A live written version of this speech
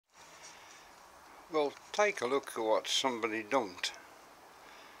Well, take a look at what somebody dumped.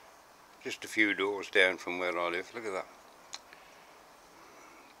 Just a few doors down from where I live. Look at that.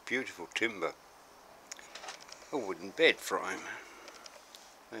 Beautiful timber. A wooden bed frame.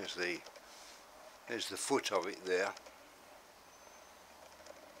 There's the foot of it there.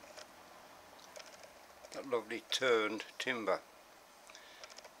 That lovely turned timber.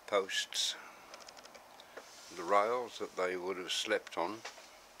 Posts. The rails that they would have slept on.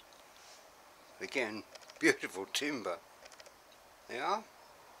 Again, beautiful timber. Yeah.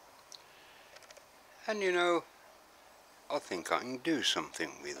 And you know, I think I can do something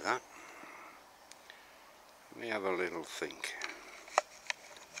with that. Let me have a little think.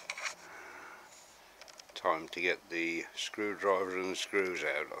 Time to get the screwdriver and the screws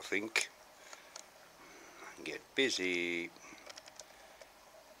out, I think. And get busy.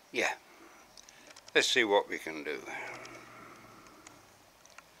 Yeah. Let's see what we can do.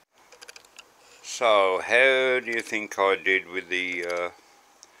 So, how do you think I did with the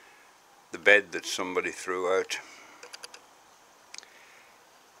bed that somebody threw out?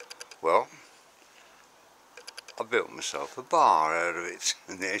 Well, I built myself a bar out of it,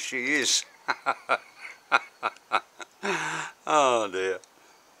 and there she is. Oh dear.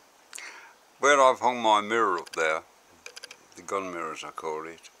 Where I've hung my mirror up there, the gun mirror as I call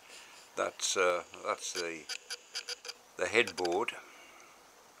it, that's the headboard.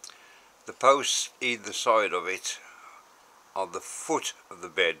 The posts either side of it are the foot of the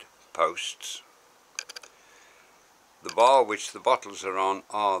bed posts. The bar which the bottles are on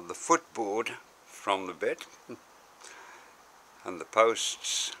are the footboard from the bed, and the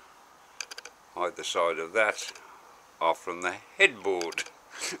posts either side of that are from the headboard,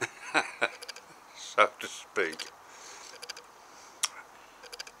 so to speak.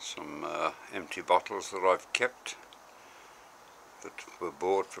 Some empty bottles that I've kept that were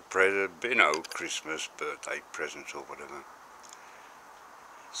bought for Christmas, birthday presents or whatever.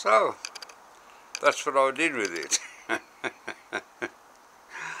 So that's what I did with it.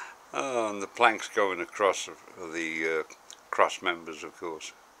 Oh, and the planks going across of the cross members, of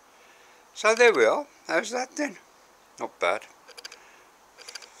course. So there we are. How's that then? Not bad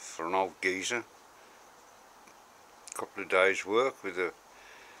for an old geezer. A couple of days work with a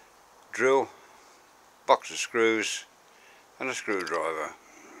drill, box of screws and a screwdriver.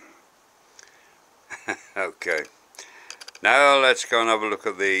 Okay, now let's go and have a look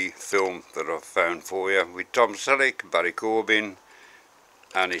at the film that I've found for you with Tom Selleck, Barry Corbin,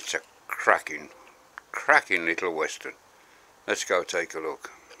 and it's a cracking little western. Let's go take a look.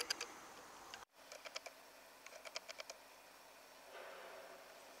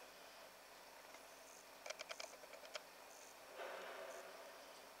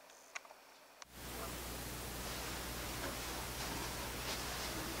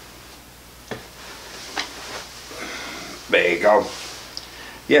 There you go.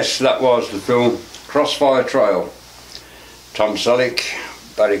 Yes, that was the film Crossfire Trail. Tom Selleck,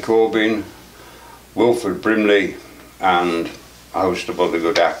 Barry Corbin, Wilford Brimley, and a host of other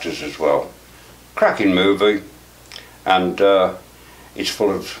good actors as well. Cracking movie, and it's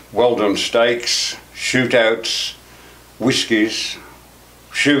full of well done steaks, shootouts, whiskies,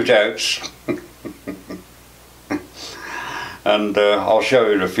 shootouts, and I'll show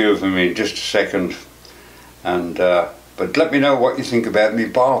you a few of them in just a second. And but let me know what you think about my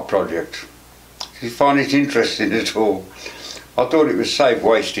bar project. If you find it interesting at all. I thought it was safe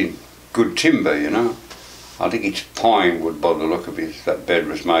wasting good timber, you know. I think it's pine wood by the look of it, that bed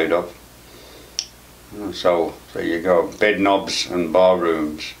was made of. So there you go, bed knobs and bar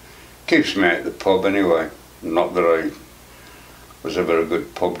rooms. Keeps me at the pub anyway. Not that I was ever a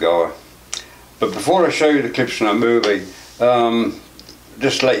good pub goer. But before I show you the clips from that movie,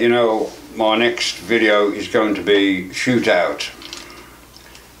 just to let you know, my next video is going to be shootout.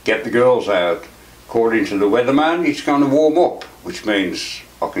 Get the girls out. According to the weatherman, it's going to warm up, which means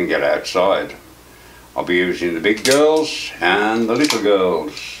I can get outside. I'll be using the big girls and the little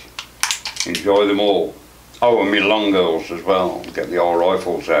girls. Enjoy them all. Oh, and my long girls as well. Get the old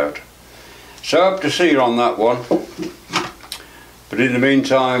rifles out. So hope to see you on that one. But in the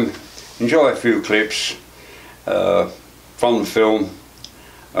meantime, enjoy a few clips from the film.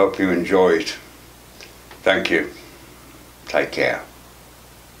 Hope you enjoy it. Thank you. Take care.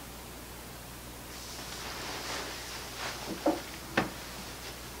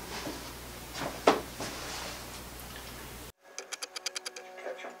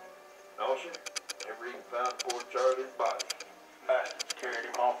 Catch him. No, sir. Never even found poor Charlie's body. Bastards carried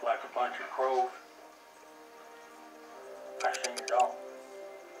him off like a bunch of crows. I seen your dog.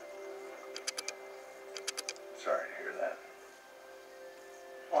 Sorry to hear that.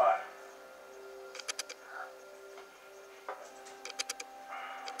 Why?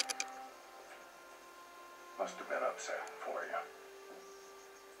 must have been upset for you.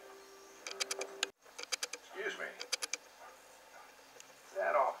 Excuse me.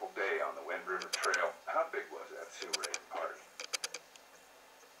 That awful day on the Wind River Trail, how big was that Sioux raiding party?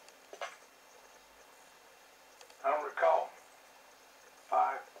 I don't recall.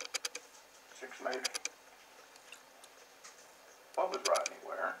 5, 6 maybe. What was Rodney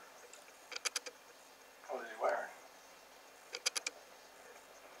wearing? What was he wearing?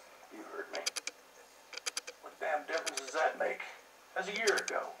 You heard me. What damn difference does that make? As a year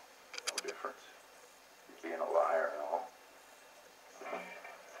ago. No difference. You being a liar and all. I'm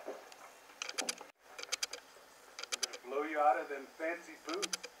gonna blow you out of them fancy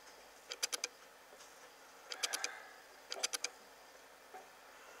boots.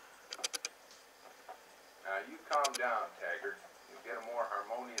 Now you calm down, Taggart. You'll get a more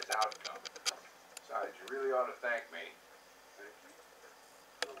harmonious outcome. Besides, you really ought to thank me. Thank you.